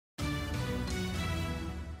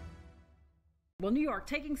Well, New York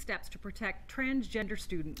taking steps to protect transgender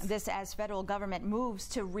students. This as federal government moves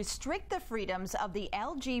to restrict the freedoms of the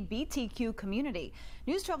LGBTQ community.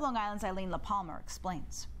 News 12 Long Island's Eileen LaPalmer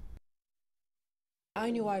explains. I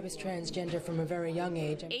knew I was transgender from a very young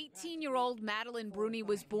age. 18-year-old Madeline Bruni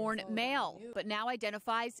was born male, but now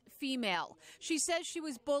identifies female. She says she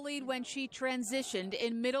was bullied when she transitioned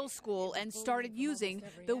in middle school and started using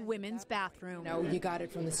the women's bathroom. You got it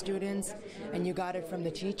from the students and you got it from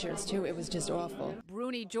the teachers, too. It was just awful.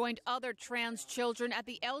 Bruni joined other trans children at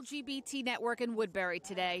the LGBT network in Woodbury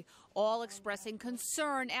today, all expressing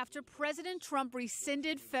concern after President Trump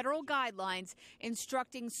rescinded federal guidelines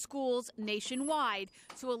instructing schools nationwide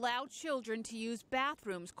to allow children to use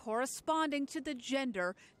bathrooms corresponding to the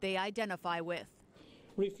gender they identify with.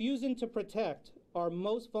 Refusing to protect our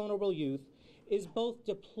most vulnerable youth is both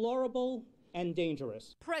deplorable and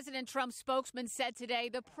dangerous. President Trump's spokesman said today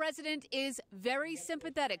the president is very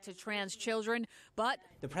sympathetic to trans children, but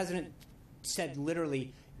the president said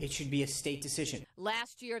literally it should be a state decision.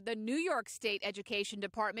 Last year, the New York State Education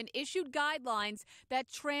Department issued guidelines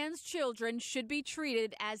that trans children should be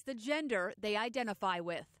treated as the gender they identify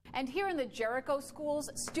with. And here in the Jericho schools,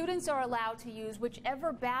 students are allowed to use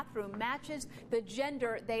whichever bathroom matches the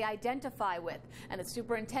gender they identify with. And the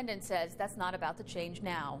superintendent says that's not about to change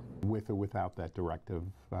now. With or without that directive,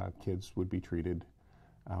 kids would be treated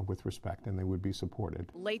with respect, and they would be supported.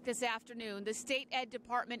 Late this afternoon, the State Ed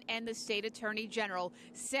Department and the State Attorney General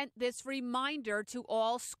sent this reminder to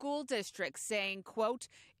all school districts saying, quote,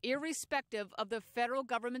 irrespective of the federal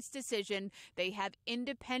government's decision, they have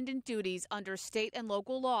independent duties under state and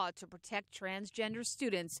local law to protect transgender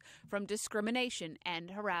students from discrimination and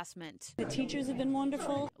harassment. The teachers have been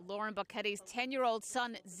wonderful. Lauren Bucketti's 10-year-old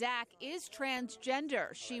son, Zach, is transgender.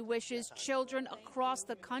 She wishes children across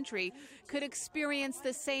the country could experience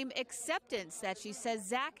the same acceptance that she says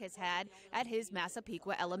Zach has had at his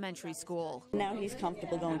Massapequa Elementary School. Now he's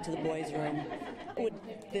comfortable going to the boys' room. Would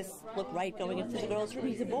this look right going into the girls' room?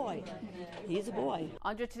 He's a boy. He's a boy.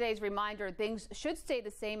 Under today's reminder, things should stay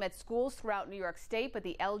the same at schools throughout New York State, but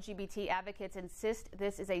the LGBT advocates insist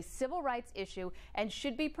this is a civil rights issue and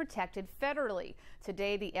should be protected federally.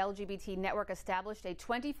 Today, the LGBT network established a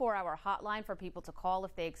 24-hour hotline for people to call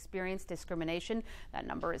if they experience discrimination. That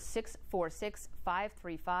number is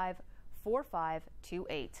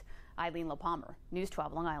 646-535-4528. Eileen LaPalmer, News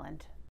 12 Long Island.